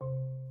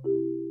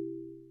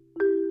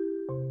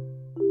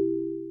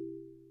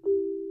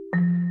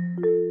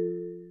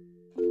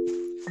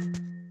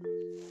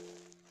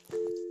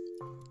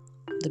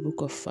the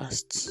book of 1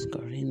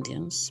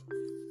 Corinthians,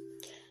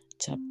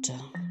 chapter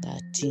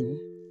 13,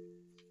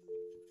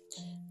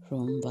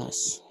 from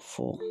verse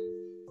 4.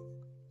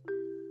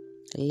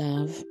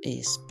 Love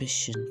is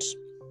patient.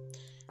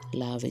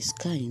 Love is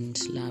kind.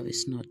 Love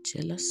is not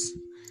jealous.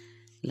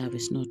 Love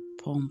is not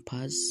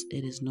pompous.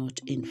 It is not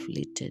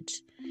inflated.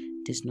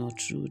 It is not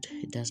rude.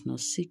 It does not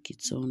seek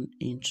its own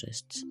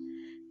interests.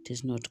 It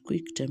is not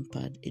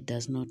quick-tempered. It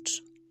does not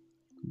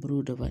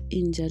brood over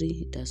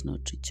injury. It does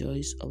not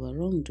rejoice over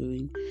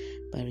wrongdoing,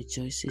 but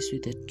rejoices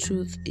with the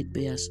truth. It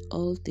bears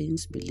all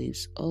things,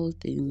 believes all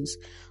things,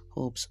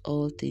 hopes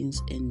all things,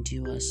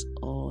 endures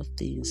all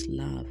things.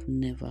 Love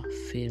never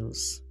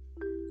fails.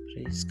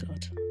 Praise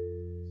God.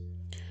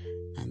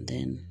 And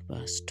then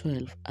verse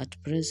 12. At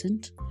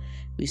present,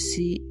 we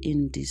see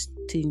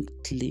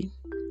indistinctly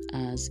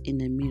as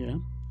in a mirror,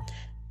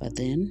 but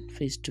then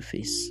face to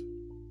face.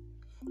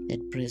 At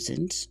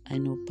present, I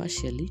know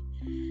partially,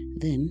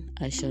 then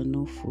I shall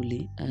know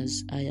fully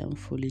as I am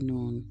fully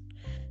known.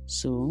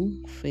 So,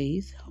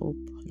 faith, hope,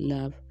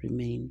 love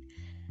remain,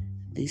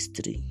 these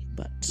three,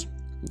 but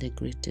the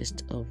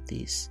greatest of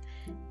these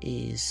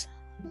is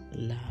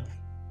love.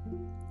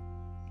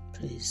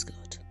 Praise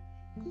God.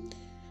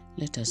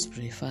 Let us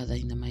pray. Father,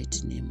 in the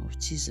mighty name of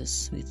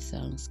Jesus, with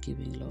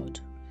thanksgiving, Lord,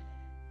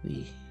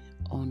 we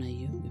honor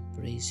you, we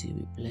praise you,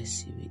 we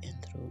bless you, we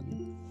enthrone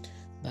you.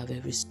 Above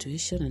every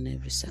situation and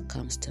every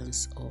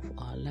circumstance of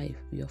our life,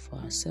 we offer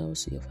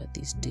ourselves, we offer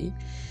this day.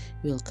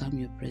 We welcome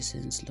your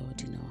presence,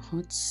 Lord, in our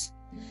hearts.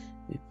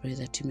 We pray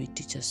that you may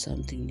teach us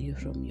something new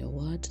from your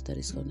word that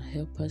is going to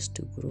help us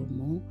to grow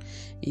more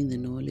in the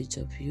knowledge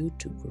of you,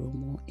 to grow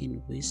more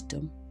in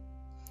wisdom,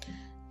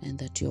 and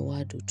that your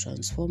word will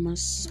transform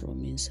us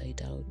from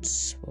inside out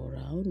for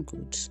our own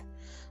good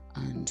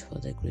and for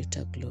the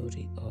greater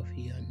glory of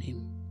your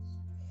name.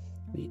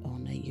 We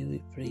honor you,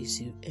 we praise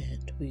you,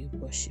 and we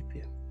worship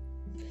you.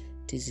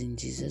 It is in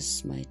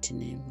Jesus' mighty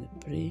name we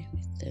pray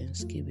with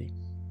thanksgiving.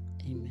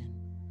 Amen.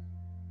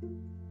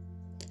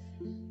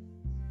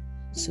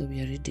 So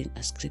we are reading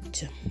a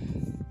scripture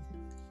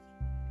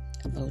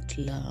about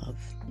love,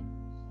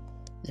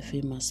 the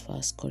famous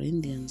 1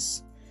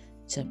 Corinthians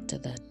chapter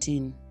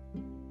 13.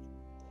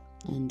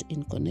 And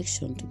in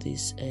connection to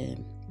this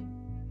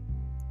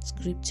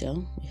scripture,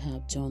 we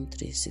have John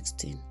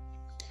 3:16.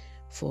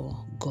 For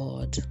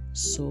God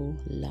so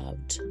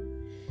loved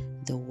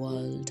the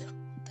world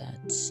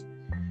that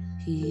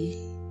he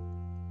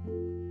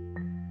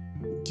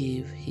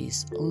gave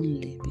his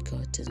only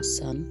begotten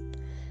Son,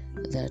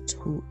 that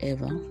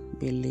whoever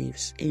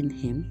believes in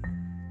him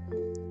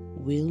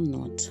will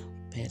not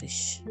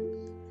perish,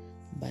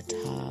 but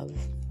have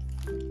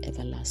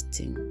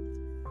everlasting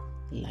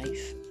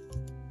life.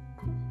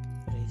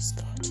 Praise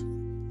God.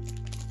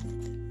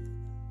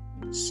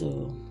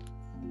 So,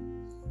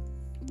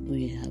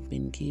 we have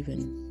been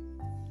given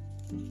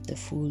the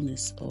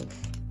fullness of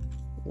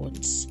what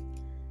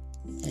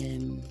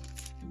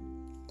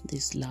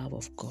this love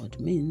of God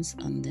means,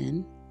 and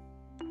then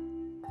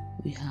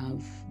we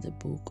have the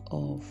book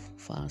of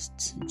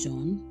 1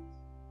 John,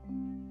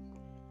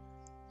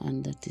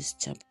 and that is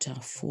chapter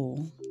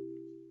 4,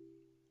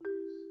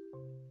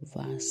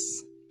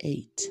 verse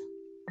 8.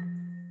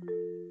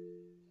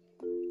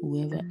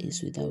 Whoever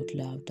is without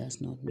love does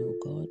not know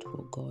God,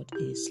 for God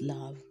is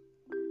love.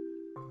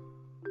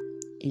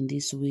 In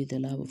this way, the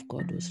love of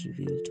God was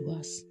revealed to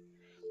us.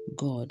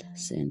 God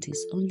sent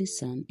his only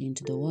Son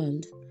into the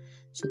world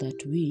so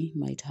that we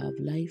might have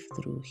life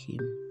through him.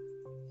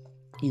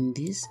 In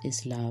this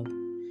is love,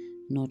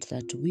 not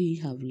that we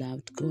have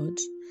loved God,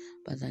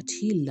 but that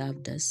he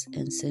loved us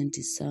and sent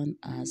his Son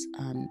as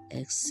an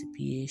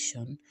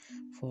expiation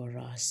for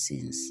our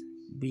sins.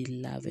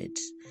 Beloved,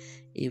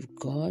 if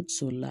God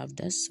so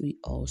loved us, we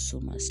also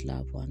must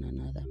love one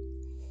another.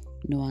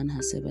 No one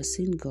has ever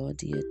seen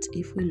God, yet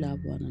if we love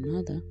one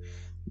another,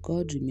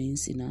 God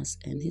remains in us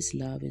and his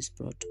love is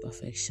brought to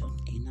perfection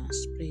in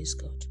us. Praise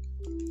God.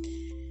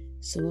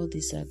 So all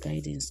these are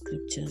guiding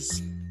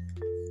scriptures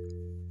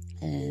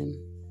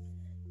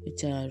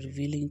which are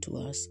revealing to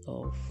us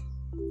of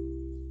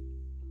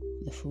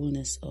the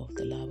fullness of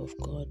the love of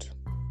God,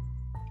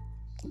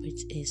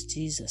 which is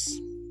Jesus.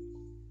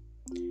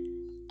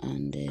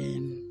 And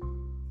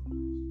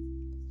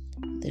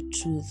the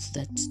truth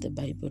that the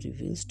Bible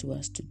reveals to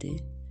us today,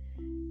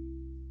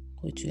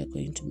 which we are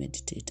going to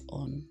meditate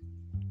on,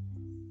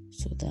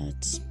 so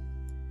that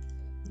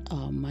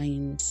our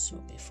minds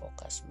will be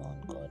focused more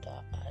on God,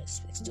 our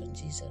eyes fixed on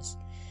Jesus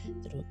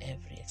through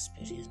every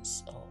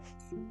experience of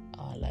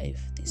our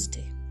life this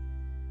day,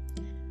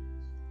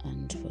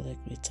 and for the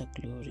greater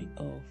glory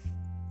of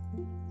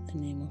the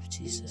name of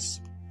Jesus.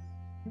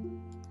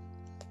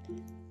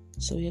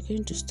 So we are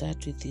going to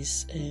start with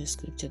this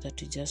scripture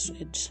that we just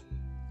read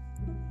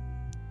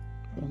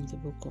from the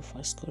book of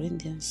 1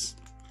 Corinthians,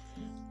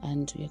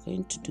 and we are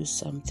going to do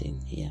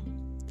something here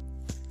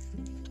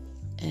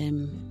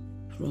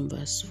from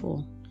verse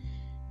 4.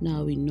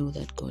 Now we know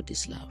that God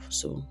is love,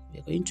 so we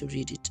are going to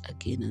read it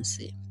again and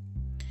say,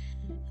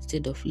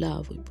 Instead of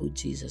love, we put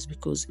Jesus,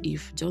 because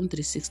if John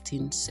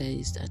 3:16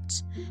 says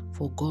that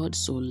for God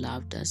so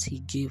loved us, he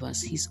gave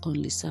us his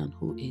only son,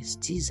 who is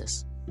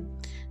Jesus.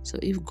 So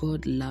if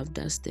God loved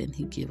us, then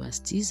he gave us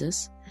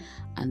Jesus,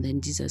 and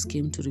then Jesus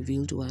came to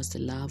reveal to us the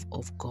love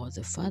of God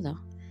the Father.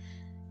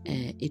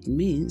 It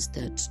means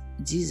that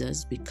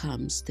Jesus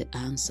becomes the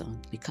answer,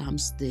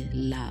 becomes the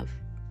love.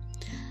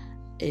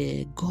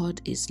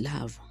 God is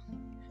love,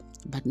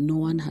 but no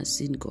one has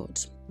seen God.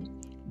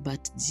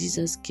 But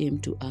Jesus came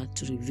to earth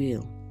to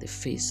reveal the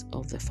face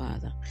of the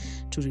Father,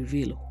 to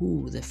reveal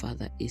who the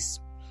Father is.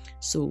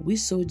 So we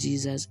saw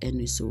Jesus and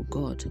we saw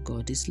God.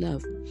 God is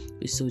love.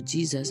 We saw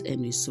Jesus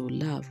and we saw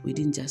love. We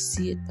didn't just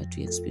see it, but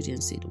we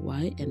experienced it.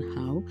 Why and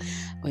how?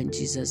 When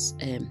Jesus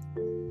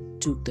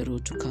took the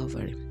road to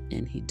Calvary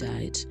and he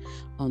died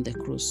on the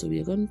cross. So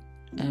we are going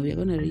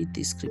to read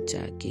this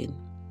scripture again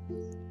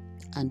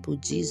and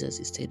put Jesus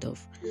instead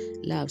of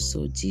love.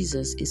 So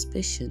Jesus is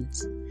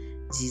patient.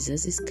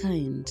 Jesus is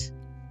kind.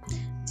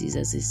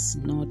 Jesus is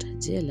not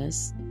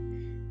jealous.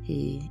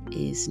 He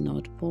is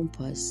not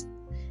pompous.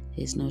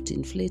 He is not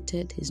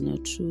inflated. He is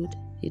not rude.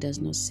 He does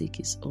not seek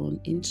his own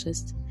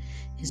interest.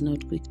 He is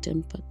not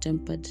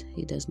quick-tempered.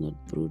 He does not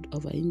brood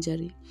over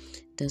injury.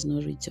 He does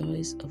not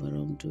rejoice over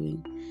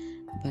wrongdoing,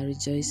 but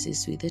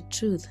rejoices with the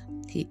truth.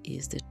 He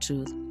is the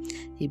truth.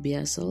 He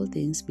bears all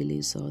things,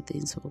 believes all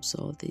things, hopes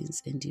all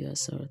things,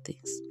 endures all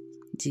things.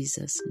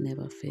 Jesus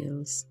never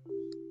fails.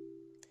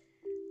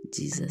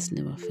 Jesus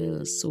never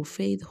fails. So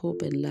faith,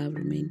 hope, and love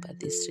remain by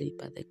these three,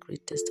 but the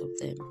greatest of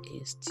them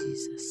is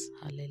Jesus.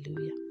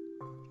 Hallelujah.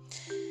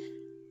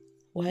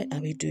 Why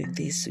are we doing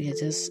this? We are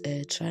just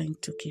trying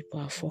to keep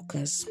our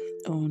focus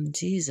on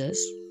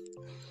Jesus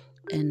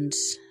and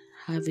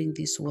having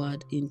this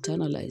word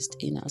internalized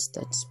in us,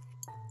 that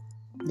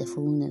the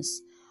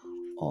fullness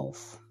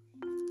of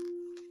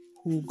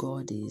who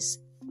God is,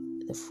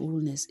 the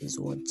fullness is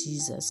what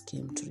Jesus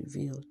came to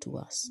reveal to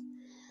us.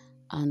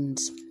 And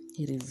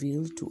he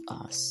revealed to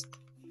us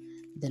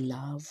the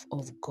love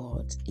of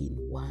God in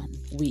one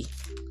way.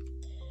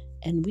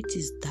 And which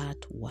is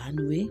that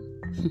one way?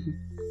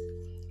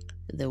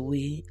 The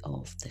way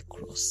of the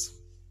cross.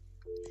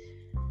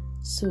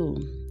 So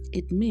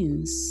it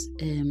means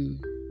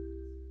the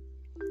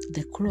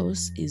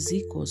cross is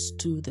equals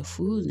to the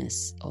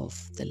fullness of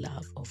the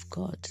love of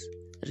God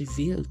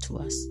revealed to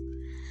us.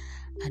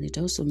 And it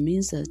also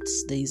means that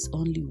there is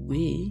only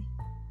way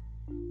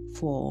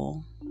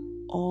for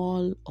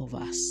all of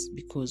us,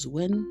 because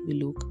when we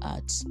look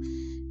at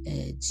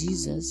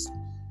Jesus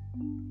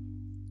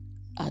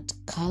at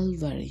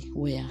Calvary,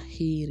 where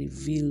he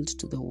revealed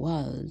to the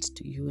world,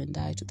 to you and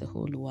I, to the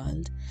whole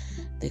world,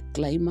 the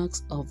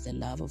climax of the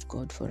love of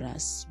God for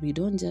us, we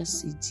don't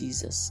just see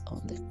Jesus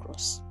on the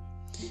cross.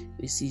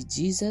 We see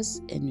Jesus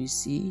and we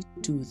see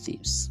two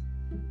thieves.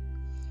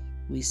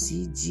 We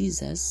see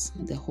Jesus,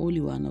 the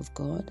Holy One of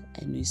God,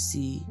 and we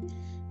see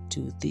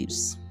two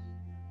thieves,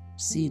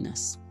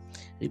 sinners,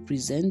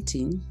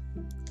 representing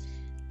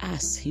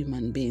us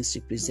human beings,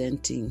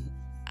 representing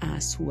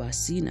us who are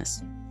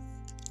sinners.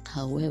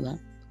 However,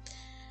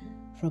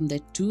 from the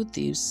two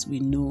thieves, we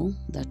know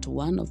that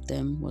one of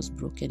them was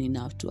broken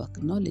enough to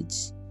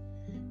acknowledge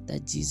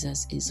that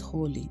Jesus is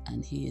holy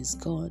and he is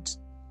God.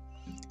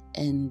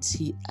 And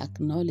he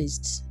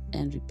acknowledged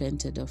and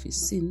repented of his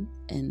sin,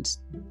 and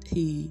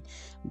he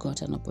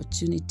got an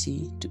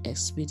opportunity to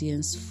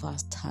experience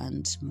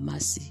first-hand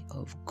mercy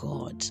of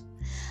God.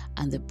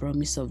 And the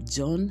promise of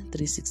John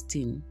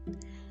 3:16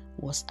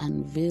 was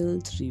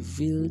unveiled,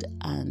 revealed,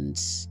 and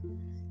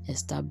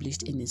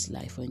established in his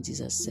life when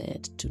Jesus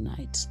said,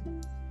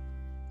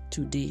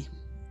 today,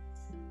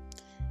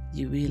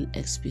 you will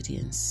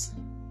experience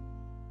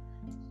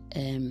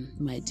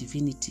my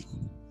divinity.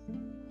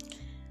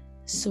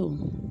 So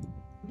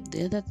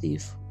the other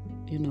thief,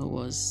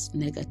 was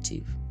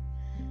negative,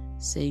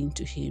 saying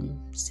to him,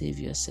 save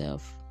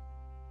yourself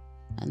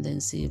and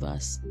then save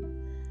us.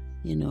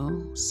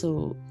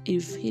 So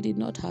if he did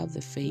not have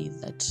the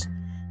faith that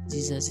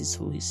Jesus is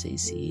who he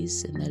says he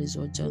is, and that is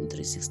what John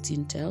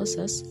 3:16 tells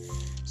us,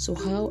 so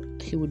how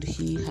would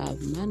he have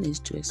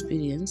managed to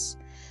experience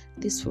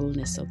this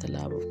fullness of the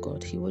love of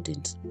God? He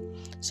wouldn't.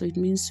 So it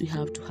means we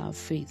have to have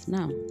faith.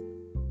 Now,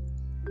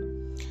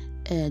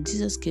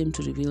 Jesus came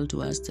to reveal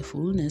to us the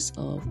fullness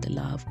of the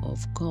love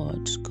of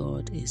God.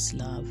 God is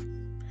love.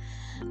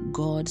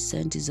 God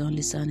sent his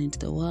only Son into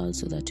the world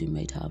so that we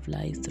might have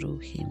life through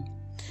him.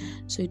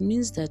 So it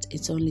means that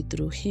it's only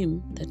through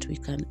him that we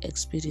can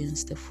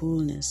experience the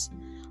fullness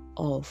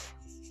of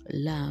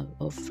love,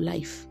 of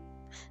life,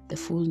 the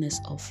fullness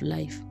of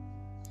life.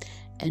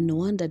 And no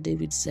wonder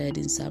David said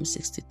in Psalm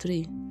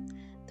 63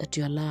 that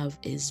your love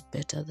is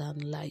better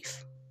than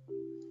life,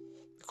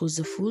 because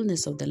the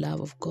fullness of the love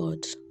of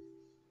God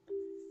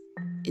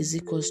is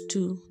equals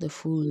to the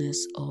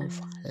fullness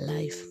of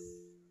life.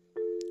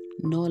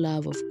 No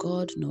love of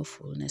God, no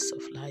fullness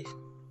of life.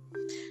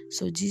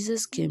 So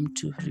Jesus came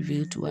to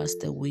reveal to us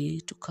the way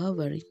to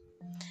Calvary,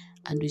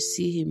 and we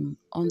see him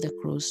on the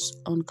cross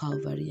on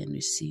Calvary, and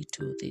we see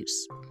two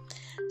thieves.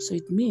 So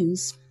it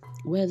means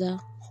whether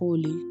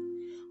holy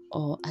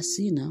or a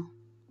sinner,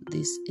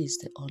 this is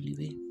the only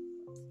way.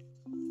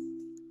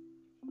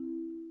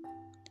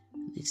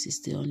 This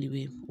is the only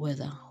way.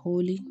 Whether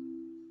holy,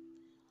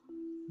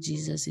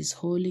 Jesus is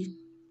holy,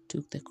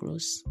 took the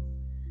cross.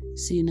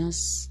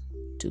 Sinners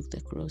took the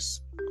cross,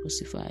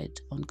 crucified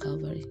on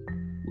Calvary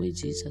with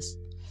Jesus.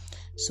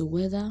 So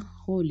whether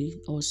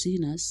holy or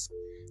sinners,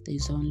 there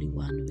is only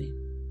one way.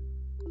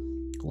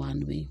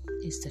 One way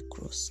is the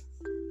cross.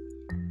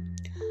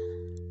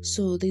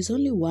 So there is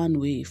only one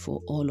way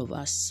for all of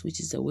us,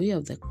 which is the way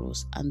of the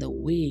cross. And the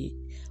way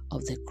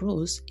of the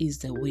cross is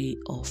the way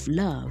of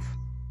love.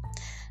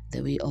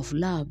 The way of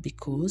love,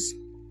 because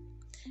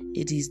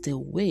it is the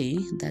way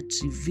that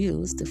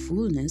reveals the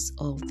fullness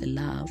of the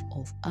love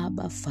of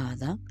Abba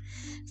Father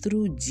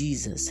through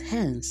Jesus.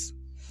 Hence,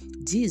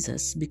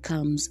 Jesus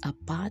becomes a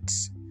part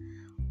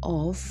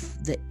of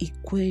the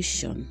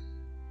equation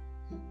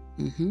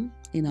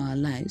in our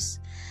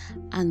lives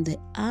and the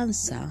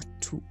answer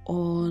to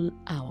all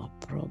our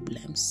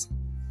problems.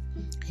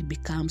 He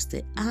becomes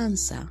the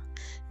answer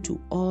to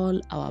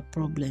all our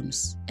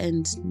problems.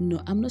 And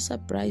no, I'm not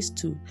surprised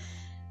to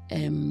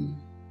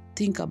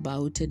think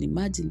about and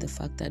imagine the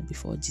fact that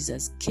before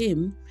Jesus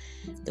came,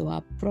 there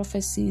were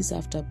prophecies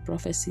after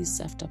prophecies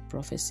after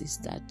prophecies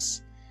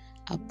that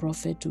a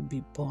prophet would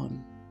be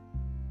born.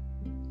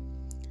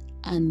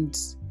 And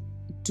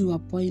to a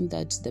point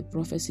that the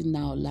prophecy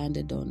now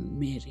landed on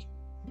Mary.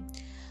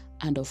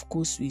 And of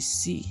course, we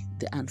see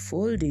the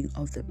unfolding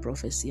of the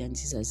prophecy, and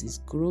Jesus is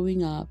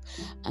growing up,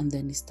 and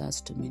then he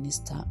starts to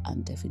minister,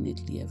 and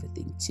definitely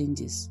everything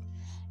changes.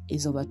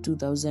 It's over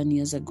 2,000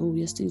 years ago.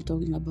 We are still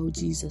talking about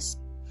Jesus.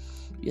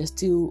 We are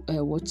still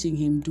watching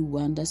him do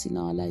wonders in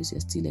our lives. We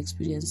are still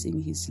experiencing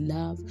his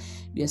love.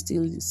 We are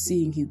still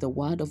seeing the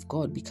word of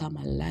God become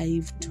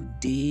alive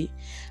today.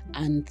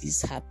 And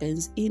this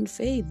happens in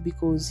faith,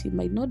 because he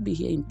might not be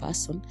here in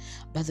person,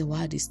 but the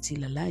word is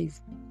still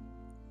alive.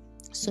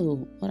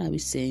 So what are we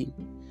saying?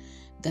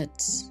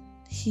 That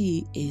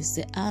he is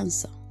the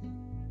answer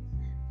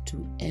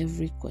to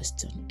every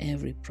question,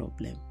 every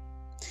problem.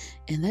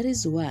 And that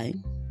is why,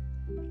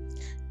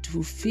 to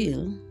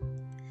fulfill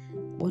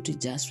what we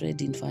just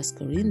read in 1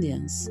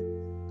 Corinthians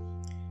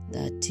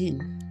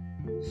 13,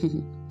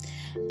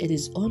 it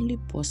is only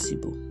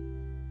possible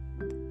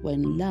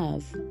when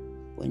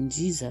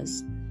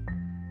Jesus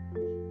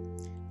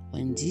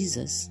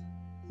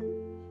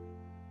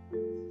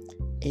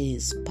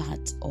is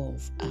part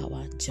of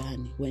our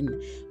journey,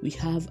 when we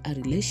have a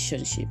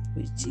relationship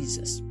with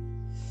Jesus.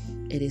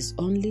 It is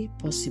only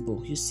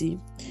possible. You see,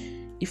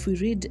 if we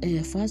read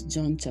 1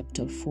 John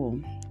chapter 4,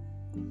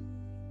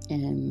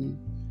 and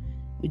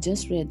we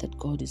just read that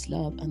God is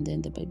love, and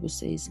then the Bible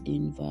says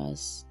in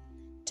verse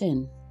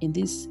 10, in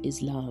this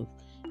is love,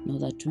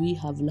 not that we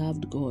have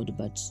loved God,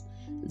 but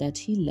that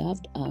he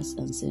loved us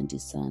and sent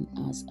his Son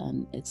as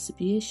an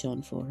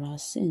expiation for our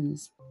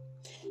sins.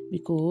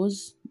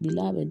 Because,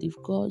 beloved, if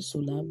God so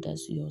loved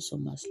us, we also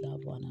must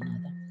love one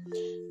another.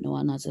 No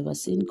one has ever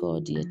seen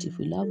God, yet if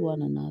we love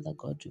one another,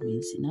 God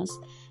remains in us.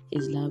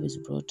 His love is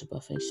brought to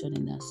perfection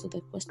in us. So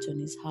the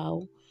question is,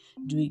 how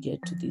do we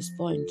get to this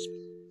point?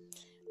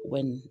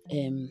 When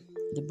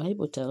the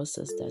Bible tells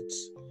us that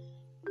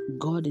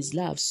God is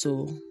love,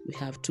 so we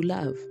have to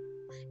love.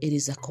 It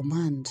is a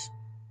command.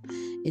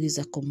 It is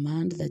a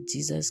command that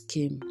Jesus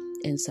came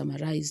and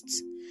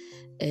summarized.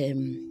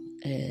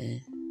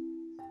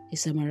 He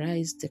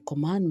summarized the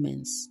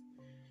commandments,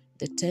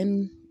 the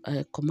 10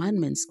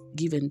 commandments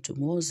given to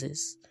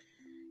Moses,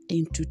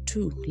 into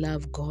 2: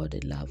 love God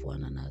and love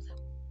one another.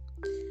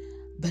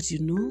 But you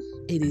know,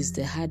 it is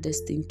the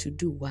hardest thing to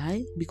do.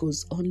 Why?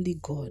 Because only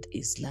God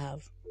is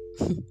love.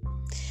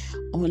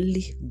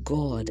 Only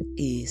God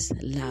is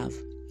love.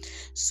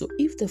 So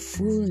if the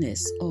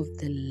fullness of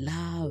the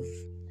love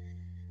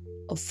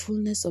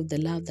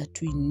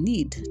that we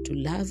need to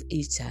love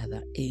each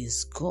other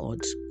is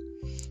God,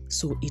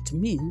 so it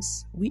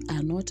means we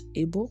cannot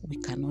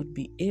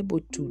be able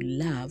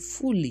to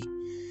fully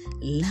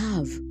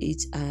love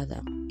each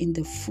other in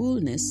the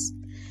fullness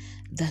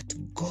that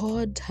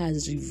God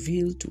has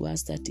revealed to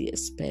us that he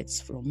expects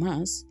from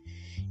us,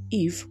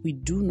 if we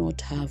do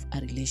not have a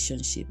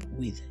relationship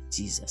with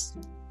Jesus.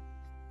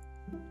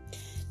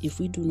 If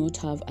we do not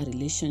have a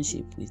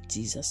relationship with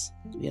Jesus,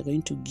 we are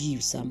going to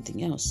give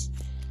something else.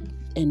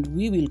 And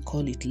we will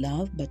call it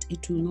love, but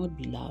it will not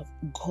be love.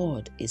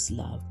 God is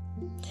love.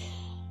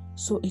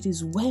 So it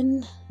is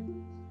when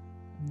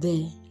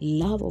the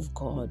love of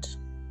God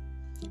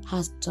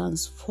has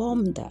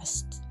transformed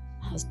us,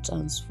 has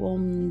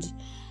transformed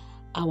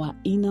our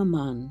inner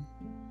man,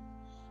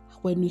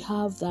 when we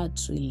have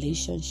that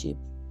relationship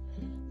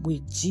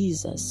with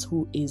Jesus,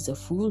 who is the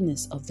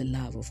fullness of the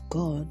love of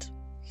God,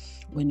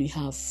 when we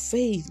have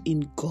faith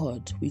in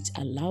God, which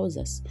allows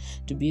us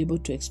to be able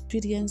to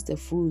experience the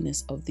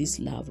fullness of this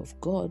love of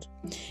God,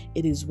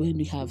 it is when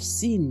we have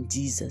seen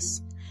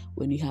Jesus,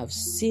 when we have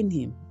seen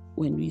him,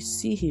 when we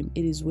see him,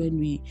 it is when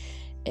we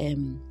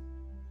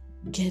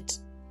get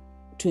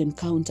to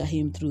encounter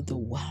him through the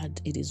word.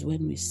 It is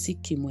when we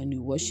seek him, when we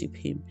worship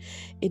him.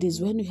 It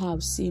is when we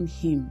have seen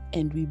him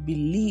and we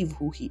believe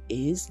who he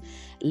is,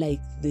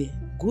 like the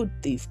good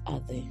thief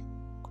at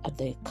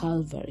the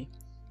Calvary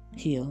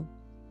hill.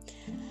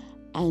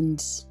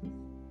 And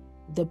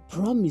the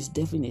promise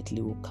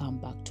definitely will come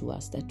back to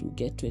us, that we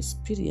get to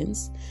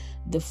experience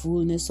the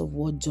fullness of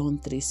what John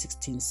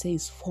 3:16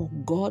 says. For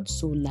God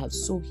so loved,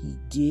 so he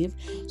gave,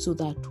 so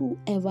that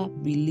whoever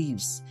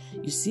believes.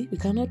 You see, we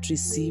cannot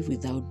receive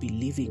without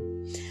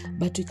believing.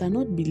 But we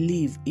cannot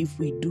believe if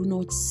we do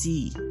not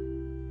see.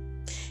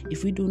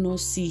 If we do not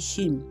see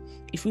him,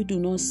 if we do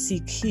not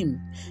seek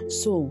him.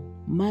 So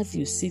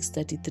Matthew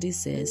 6:33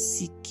 says,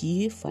 seek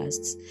ye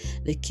first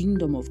the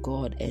kingdom of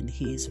God and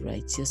his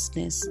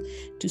righteousness.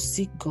 To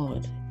seek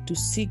God, to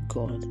seek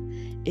God.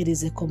 It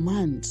is a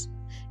command.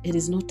 It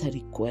is not a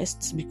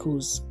request,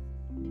 because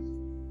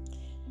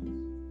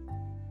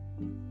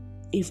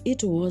if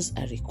it was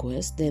a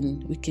request,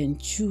 then we can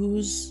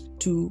choose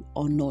to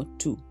or not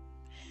to.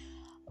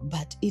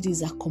 But it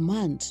is a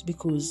command,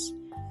 because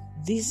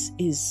this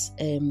is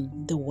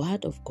the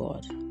word of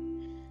God.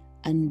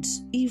 And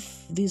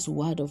if this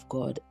word of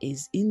God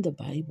is in the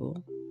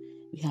Bible,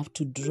 we have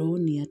to draw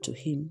near to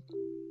him.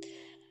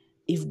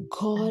 If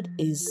God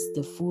is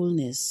the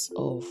fullness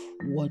of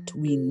what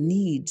we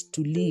need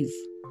to live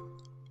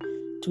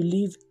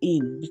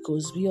in,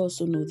 because we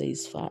also know there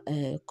is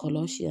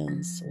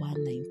Colossians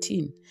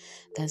 1:19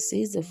 that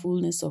says the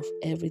fullness of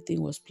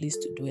everything was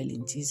pleased to dwell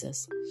in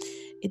Jesus.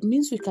 It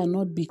means we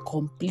cannot be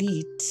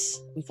complete.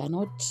 We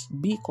cannot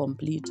be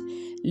complete,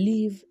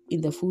 live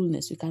in the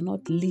fullness. We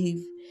cannot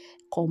live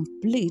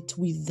complete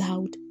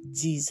without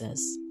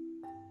Jesus.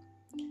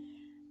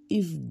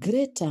 If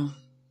greater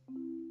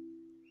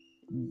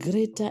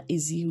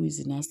is he who is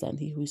in us than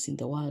he who is in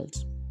the world.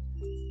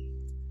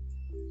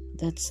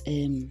 That's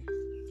 1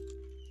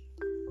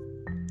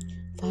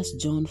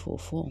 John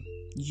 4:4.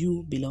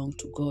 You belong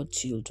to God,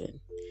 children.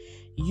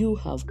 You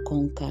have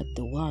conquered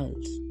the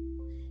world,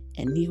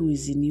 and he who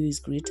is in you is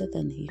greater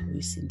than he who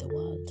is in the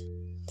world.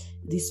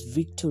 This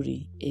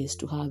victory is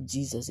to have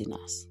Jesus in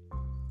us.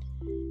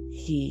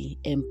 He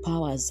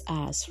empowers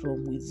us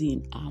from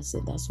within us,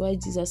 and that's why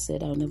Jesus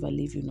said, I'll never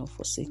leave you nor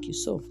forsake you.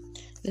 So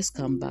let's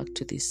come back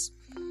to this.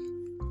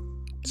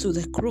 So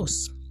the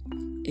cross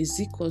is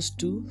equals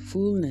to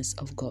fullness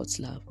of God's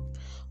love.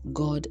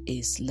 God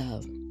is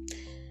love.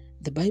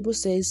 The Bible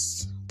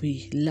says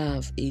we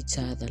love each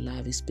other.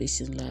 Love is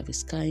patient, love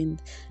is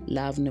kind,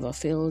 love never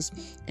fails,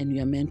 and we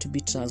are meant to be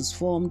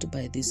transformed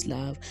by this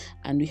love.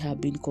 And we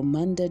have been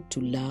commanded to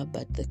love,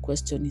 but the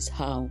question is,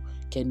 how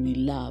can we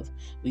love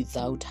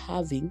without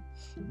having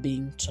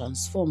been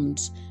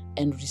transformed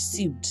and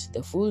received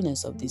the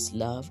fullness of this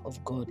love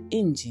of God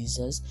in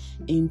Jesus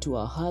into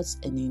our hearts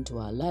and into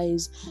our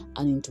lives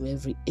and into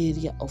every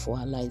area of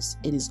our lives?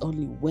 It is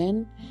only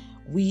when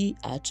we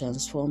are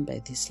transformed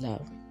by this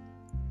love,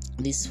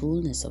 this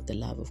fullness of the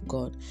love of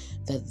God,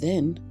 that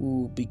then we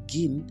will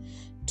begin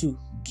to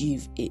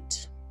give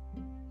it.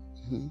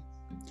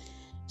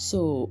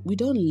 So we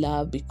don't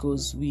love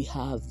because we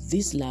have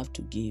this love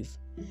to give,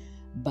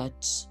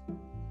 but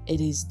it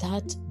is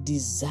that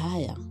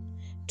desire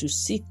to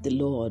seek the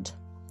Lord,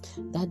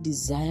 that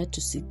desire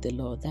to seek the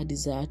Lord, that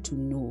desire to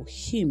know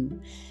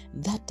him,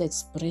 that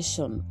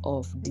expression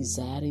of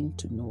desiring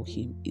to know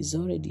him is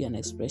already an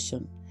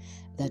expression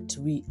that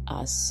we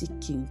are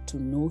seeking to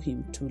know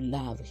him, to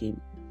love him.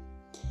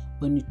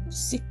 When we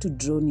seek to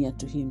draw near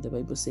to him, the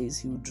Bible says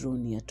he will draw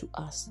near to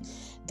us.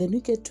 Then we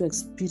get to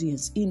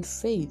experience, in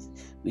faith,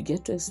 we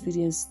get to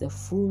experience the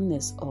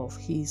fullness of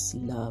his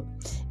love.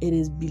 It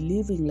is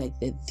believing like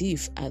the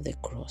thief at the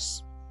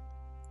cross.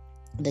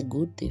 The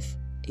good thief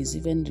is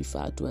even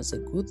referred to as a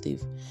good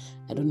thief.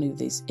 I don't know if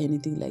there's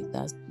anything like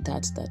that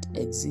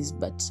exists,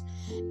 but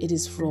it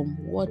is from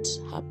what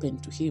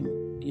happened to him.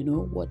 You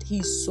know what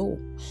he saw.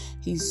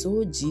 He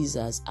saw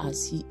Jesus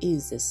as he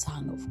is, the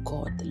Son of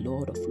God, the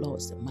Lord of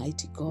Lords, the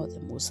mighty God, the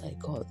Most High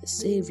God, the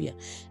Savior,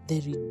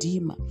 the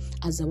Redeemer,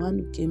 as the one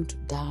who came to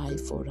die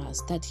for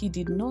us, that he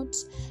did not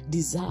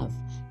deserve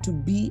to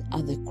be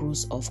at the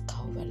cross of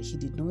Calvary. He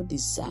did not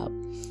deserve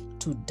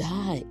to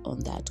die on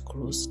that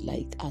cross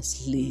like a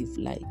slave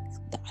like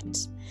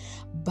that.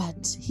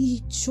 But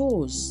he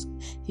chose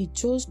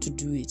to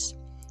do it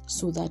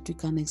so that we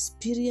can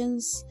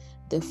experience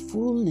the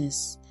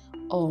fullness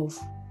of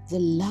the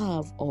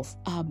love of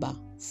Abba,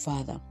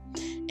 Father.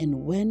 And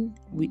when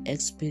we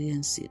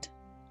experience it,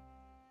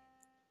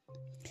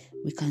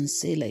 we can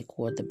say like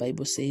what the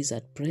Bible says,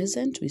 at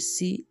present we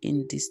see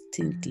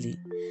indistinctly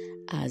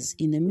as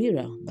in a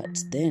mirror, but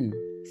then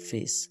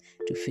face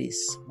to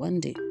face one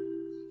day.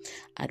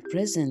 At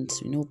present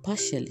we know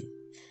partially,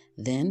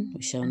 then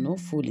we shall know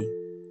fully.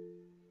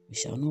 We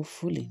shall know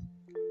fully.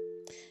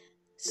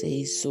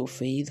 Says, so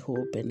faith,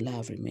 hope, and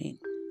love remain.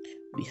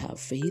 We have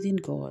faith in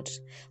God.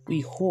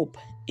 We hope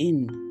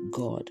in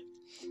God.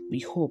 We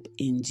hope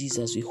in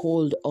Jesus. We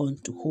hold on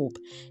to hope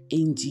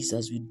in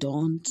Jesus. We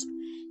don't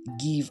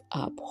give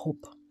up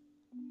hope.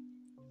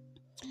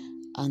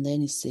 And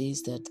then it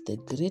says that the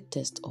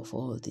greatest of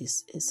all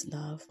this is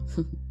love.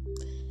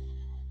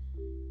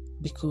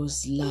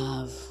 Because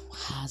love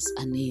has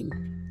a name.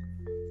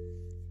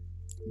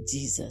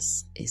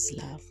 Jesus is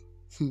love.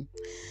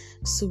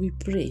 So we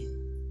pray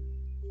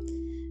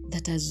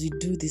that as we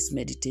do this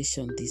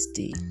meditation this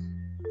day,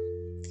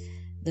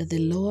 that the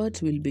Lord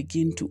will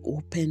begin to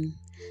open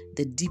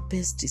the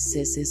deepest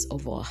recesses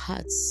of our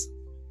hearts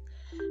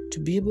to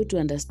be able to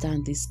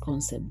understand this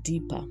concept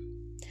deeper,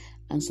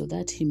 and so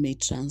that He may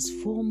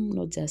transform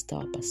not just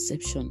our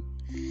perception,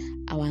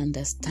 our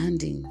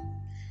understanding,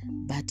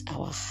 but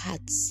our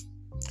hearts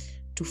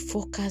to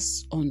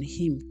focus on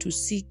Him, to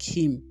seek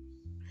Him,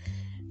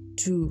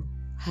 to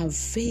have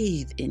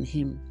faith in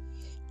Him,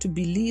 to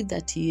believe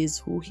that He is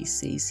who He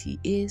says He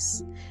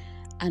is.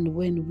 And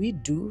when we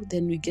do,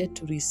 then we get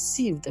to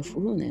receive the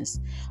fullness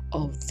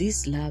of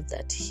this love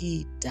that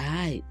He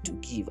died to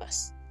give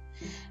us.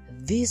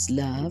 This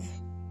love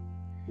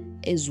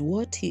is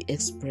what He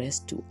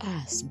expressed to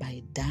us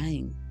by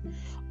dying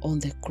on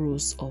the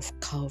cross of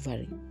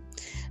Calvary.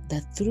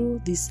 That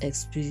through this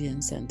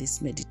experience and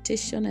this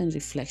meditation and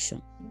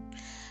reflection,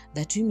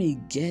 that we may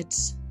get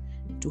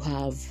to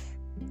have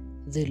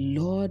the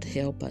Lord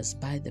help us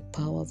by the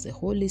power of the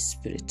Holy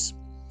Spirit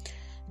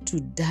to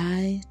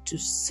die to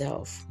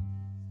self,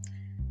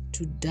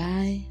 to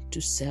die to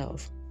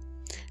self,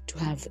 to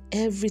have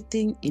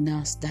everything in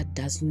us that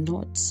does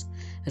not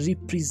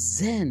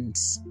represent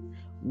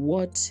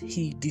what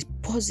He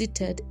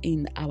deposited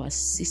in our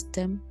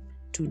system,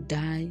 to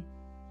die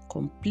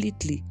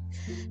completely,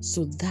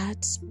 so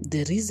that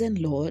the risen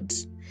Lord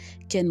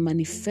can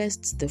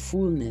manifest the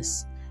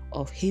fullness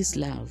of His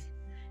love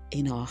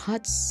in our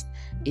hearts,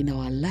 in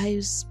our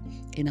lives,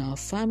 in our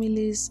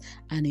families,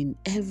 and in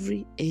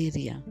every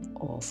area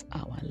of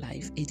our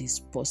life. It is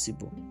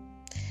possible.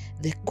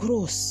 The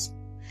cross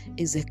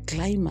is a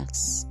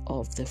climax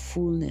of the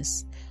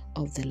fullness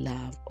of the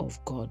love of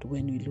God.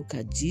 When we look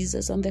at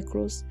Jesus on the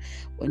cross,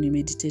 when we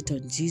meditate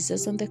on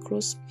Jesus on the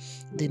cross,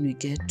 then we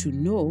get to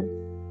know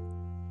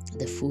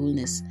the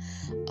fullness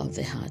of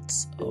the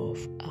hearts of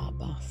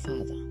Abba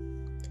Father,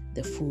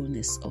 the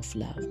fullness of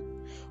love.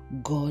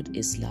 God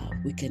is love.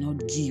 We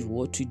cannot give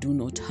what we do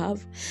not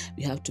have.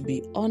 We have to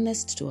be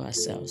honest to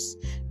ourselves.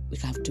 We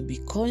have to be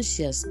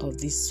conscious of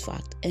this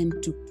fact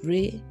and to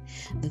pray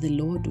that the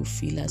Lord will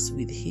fill us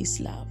with His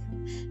love,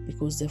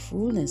 because the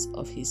fullness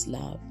of His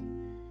love,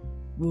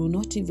 we will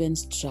not even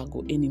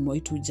struggle anymore.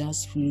 It will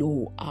just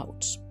flow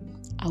out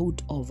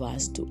of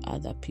us to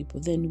other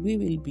people. Then we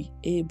will be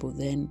able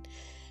then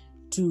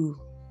to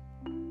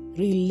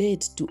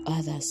relate to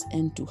others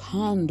and to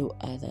handle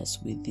others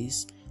with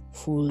this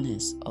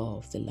fullness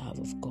of the love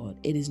of God.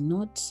 It is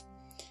not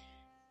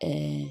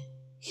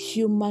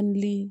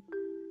humanly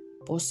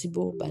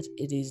possible, but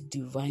it is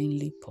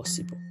divinely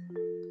possible.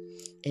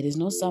 It is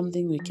not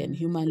something we can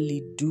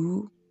humanly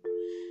do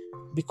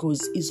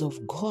because it's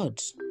of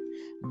God.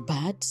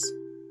 But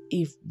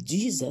if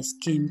Jesus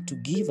came to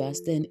give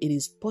us, then it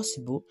is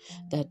possible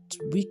that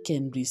we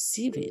can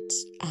receive it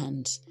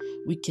and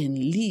we can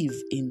live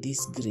in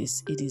this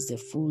grace. It is the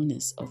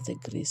fullness of the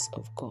grace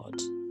of God,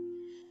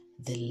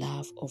 the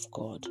love of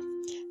God.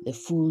 The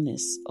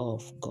fullness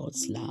of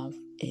God's love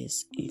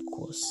is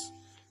equals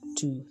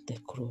to the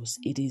cross.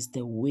 It is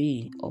the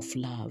way of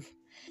love.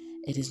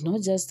 It is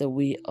not just the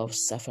way of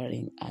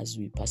suffering as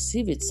we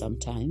perceive it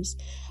sometimes,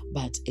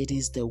 but it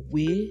is the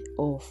way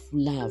of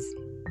love.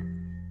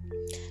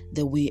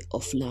 The way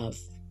of love.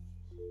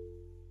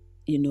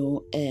 It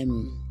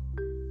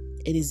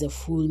is the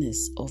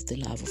fullness of the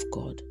love of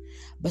God.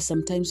 But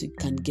sometimes we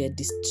can get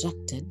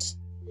distracted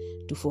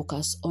to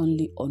focus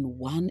only on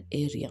one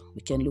area.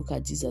 We can look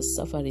at Jesus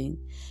suffering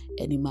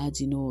and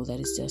imagine, that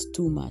is just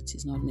too much.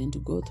 He's not meant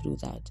to go through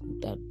that. He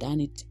would have done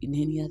it in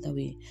any other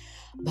way.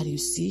 But you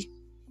see,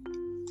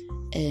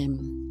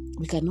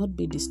 we cannot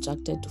be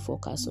distracted to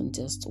focus on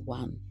just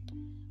one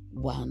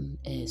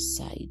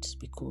side,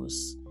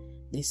 because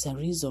there's a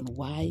reason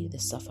why the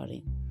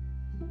suffering.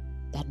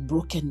 That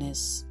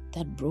brokenness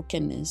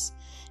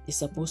is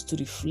supposed to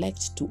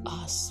reflect to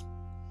us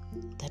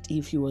that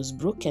if He was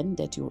broken,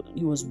 that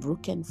He was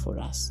broken for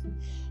us.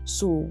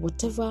 So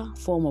whatever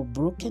form of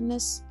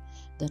brokenness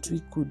that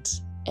we could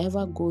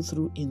ever go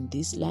through in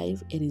this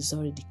life, it is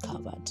already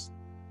covered.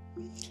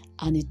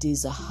 And it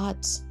is a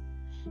heart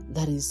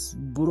that is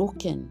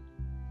broken.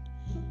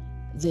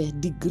 The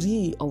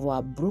degree of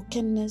our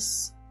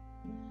brokenness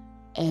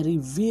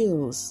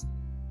reveals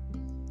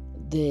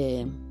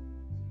the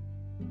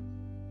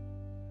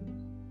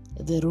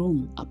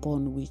room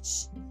upon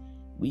which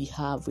we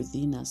have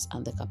within us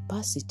and the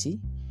capacity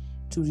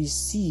to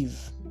receive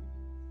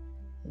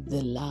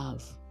the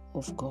love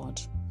of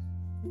God.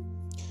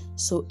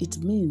 So it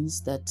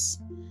means that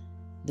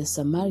the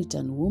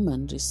Samaritan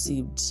woman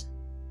received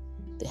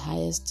the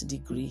highest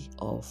degree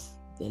of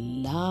the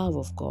love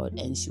of God,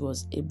 and she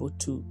was able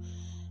to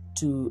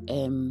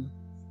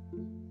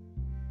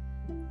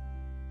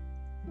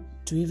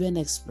even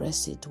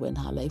express it when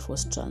her life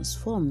was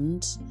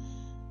transformed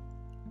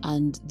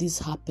And this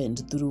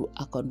happened through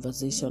a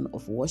conversation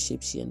of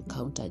worship. She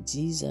encountered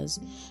Jesus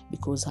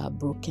because her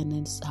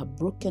brokenness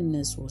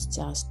was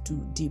just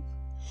too deep.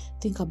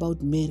 Think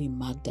about Mary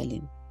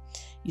Magdalene.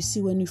 You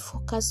see, when we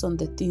focus on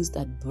the things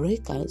that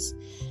break us,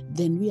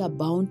 then we are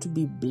bound to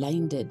be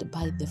blinded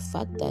by the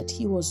fact that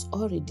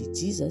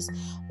Jesus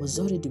was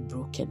already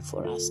broken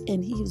for us.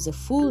 And he is the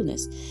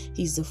fullness.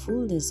 He is the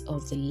fullness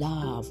of the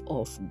love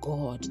of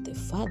God the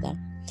Father.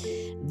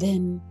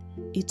 Then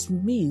it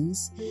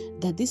means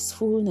that this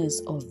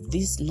fullness of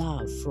this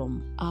love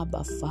from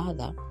Abba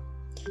Father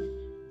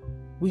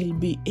will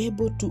be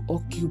able to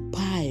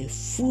occupy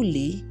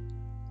fully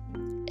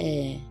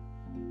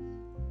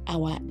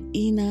our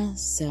inner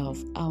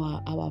self.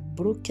 Our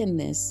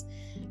brokenness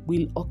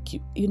will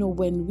occupy,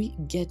 when we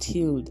get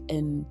healed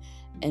and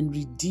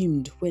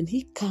redeemed, when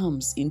he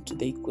comes into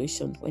the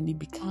equation, when he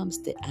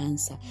becomes the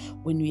answer,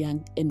 when we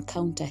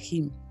encounter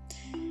him.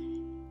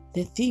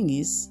 The thing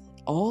is,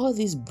 all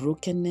this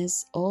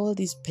brokenness, all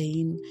this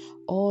pain,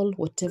 all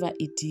whatever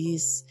it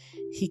is,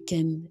 he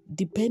can,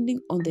 depending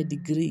on the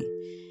degree,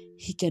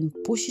 he can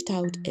push it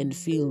out and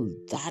fill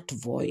that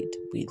void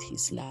with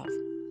his love.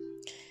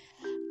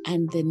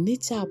 And the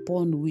nature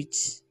upon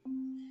which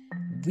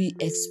we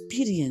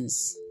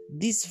experience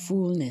this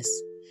fullness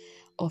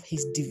of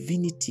his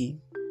divinity,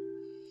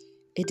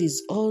 it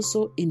is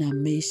also in a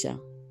measure.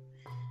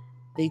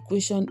 The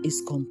equation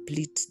is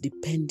complete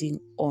depending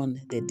on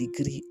the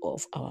degree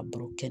of our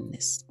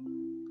brokenness.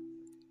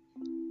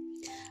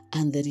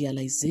 And the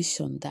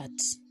realization that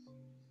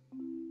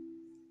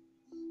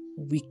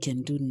we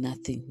can do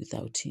nothing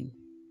without him.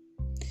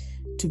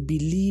 To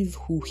believe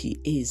who he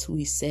is, who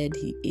he said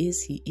he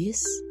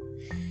is.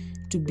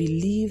 To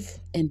believe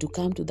and to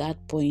come to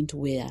that point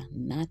where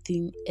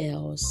nothing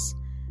else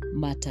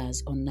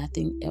matters or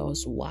nothing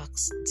else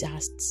works,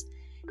 just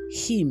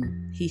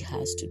him. He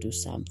has to do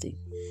something.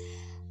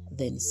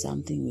 Then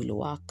something will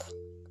work.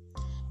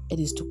 It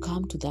is to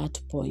come to that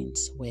point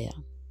where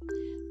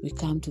we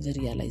come to the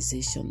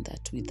realization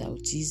that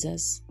without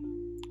Jesus,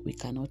 we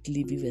cannot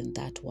live even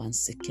that 1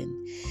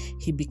 second.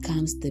 He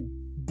becomes the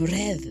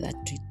breath that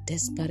we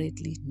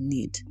desperately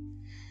need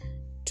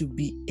to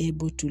be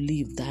able to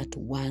live that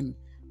 1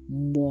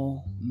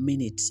 more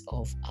minute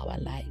of our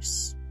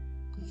lives.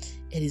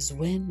 It is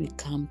when we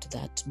come to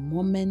that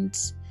moment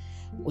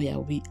where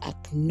we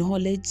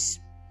acknowledge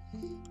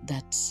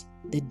that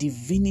the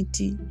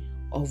divinity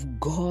of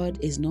God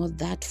is not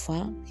that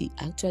far. He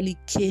actually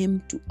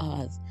came to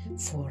earth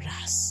for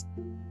us.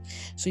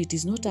 So it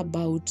is not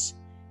about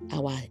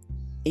our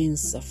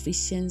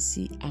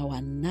insufficiency,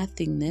 our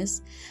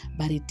nothingness,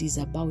 but it is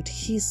about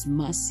his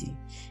mercy,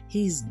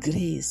 his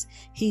grace,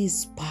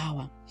 his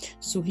power.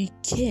 So he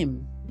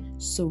came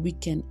so we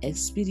can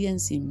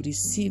experience him,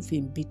 receive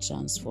him, be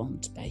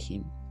transformed by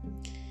him.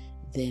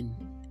 Then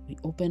we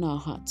open our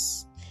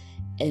hearts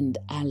and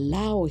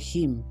allow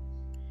him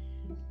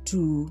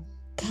to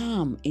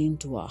come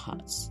into our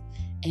hearts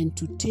and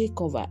to take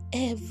over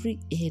every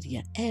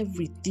area,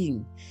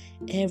 everything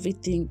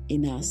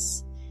in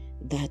us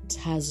that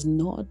has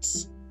not,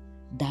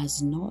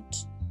 does not,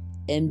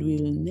 and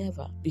will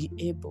never be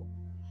able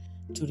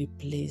to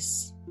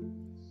replace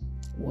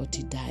what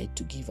he died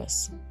to give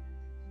us.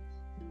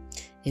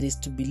 It is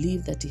to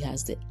believe that he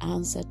has the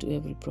answer to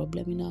every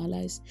problem in our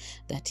lives,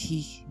 that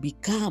he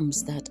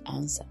becomes that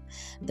answer,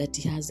 that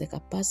he has the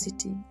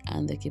capacity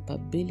and the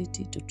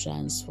capability to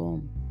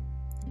transform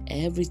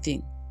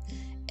everything,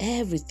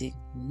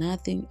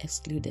 nothing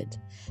excluded,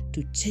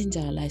 to change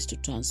our lives, to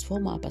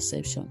transform our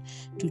perception,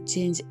 to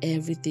change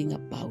everything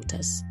about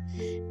us,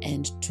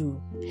 and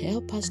to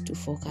help us to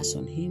focus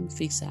on him,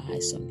 fix our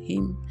eyes on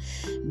him,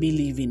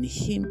 believe in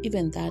him.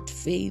 Even that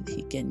faith,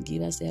 he can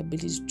give us the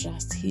ability to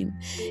trust him.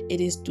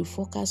 It is to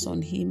focus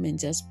on him and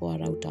just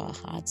pour out our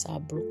hearts, our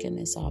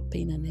brokenness, our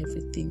pain and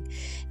everything,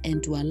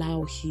 and to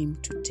allow him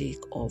to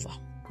take over.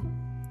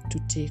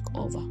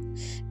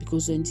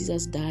 Because when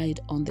Jesus died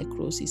on the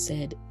cross, he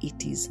said,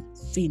 "It is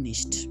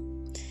finished."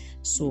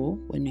 So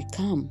when we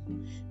come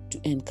to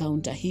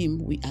encounter him,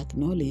 we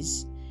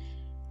acknowledge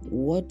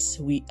what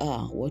we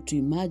are, what we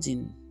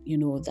imagine,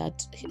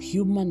 that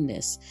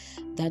humanness,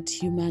 that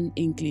human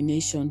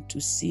inclination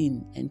to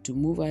sin and to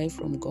move away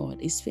from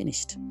God is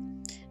finished.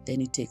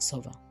 Then he takes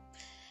over.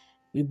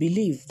 We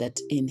believe that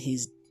in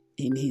his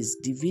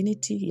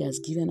divinity, he has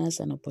given us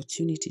an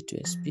opportunity to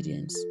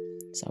experience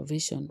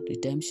salvation,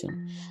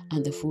 redemption,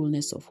 and the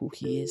fullness of who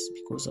he is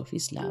because of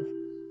his love.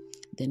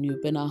 Then we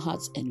open our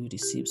hearts and we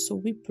receive. So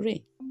we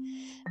pray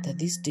that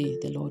this day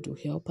the Lord will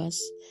help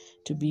us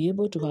to be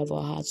able to have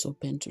our hearts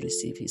open to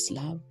receive his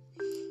love,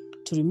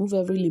 to remove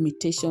every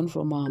limitation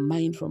from our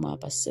mind, from our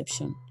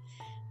perception,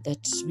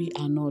 that we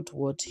are not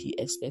what he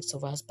expects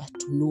of us, but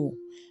to know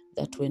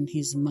that when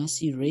his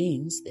mercy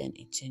reigns, then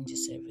it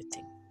changes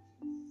everything.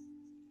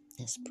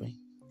 Let's pray.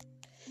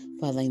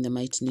 Father, in the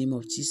mighty name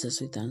of Jesus,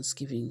 with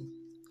thanksgiving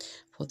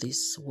for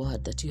this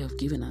word that you have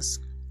given us,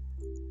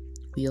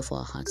 we offer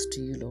our hearts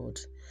to you, Lord.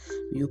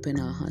 We open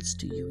our hearts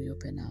to you. We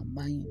open our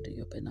mind.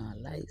 We open our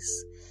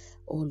lives.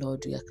 Oh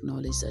Lord, we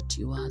acknowledge that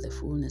you are the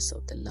fullness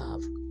of the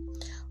love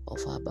of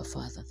Abba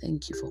Father.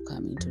 Thank you for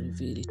coming to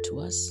reveal it to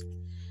us.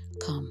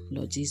 Come,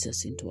 Lord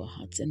Jesus, into our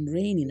hearts and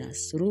reign in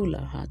us. Rule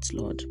our hearts,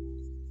 Lord.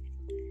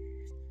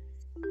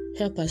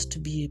 Help us to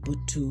be able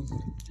to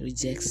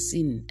reject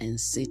sin and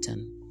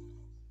Satan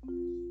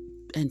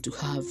and to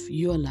have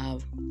your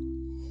love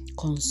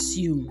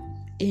consume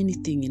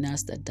anything in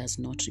us that does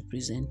not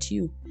represent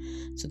you,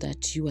 so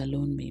that you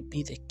alone may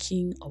be the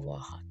King of our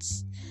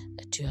hearts,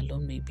 that you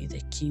alone may be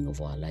the King of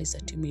our lives,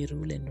 that you may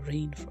rule and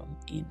reign from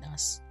in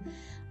us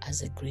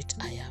as a great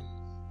I am.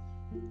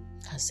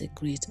 As a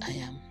great I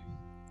am.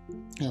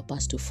 Help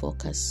us to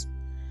focus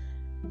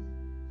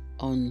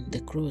on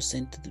the cross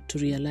and to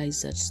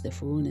realize that the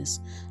fullness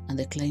and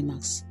the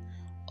climax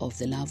of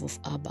the love of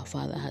Abba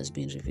Father has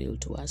been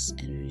revealed to us,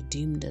 and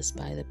redeemed us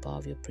by the power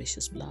of your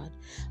precious blood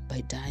by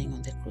dying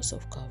on the cross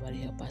of Calvary.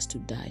 Help us to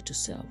die to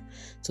self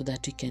so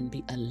that we can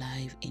be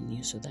alive in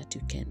you, so that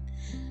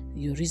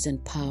your risen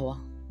power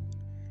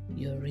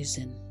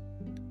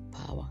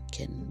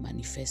can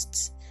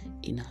manifest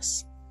in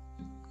us.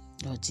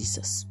 Lord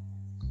Jesus,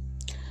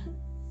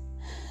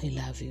 we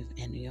love you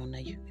and we honor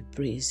you, we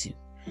praise you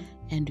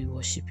and we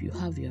worship you.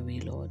 Have your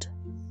way, Lord.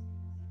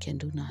 We can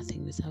do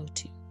nothing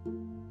without you.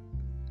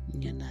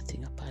 We are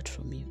nothing apart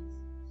from you.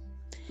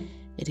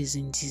 It is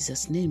in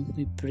Jesus' name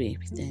we pray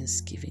with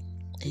thanksgiving.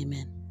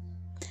 Amen.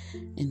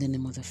 In the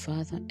name of the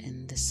Father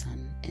and the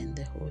Son and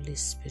the Holy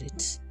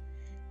Spirit.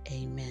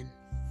 Amen.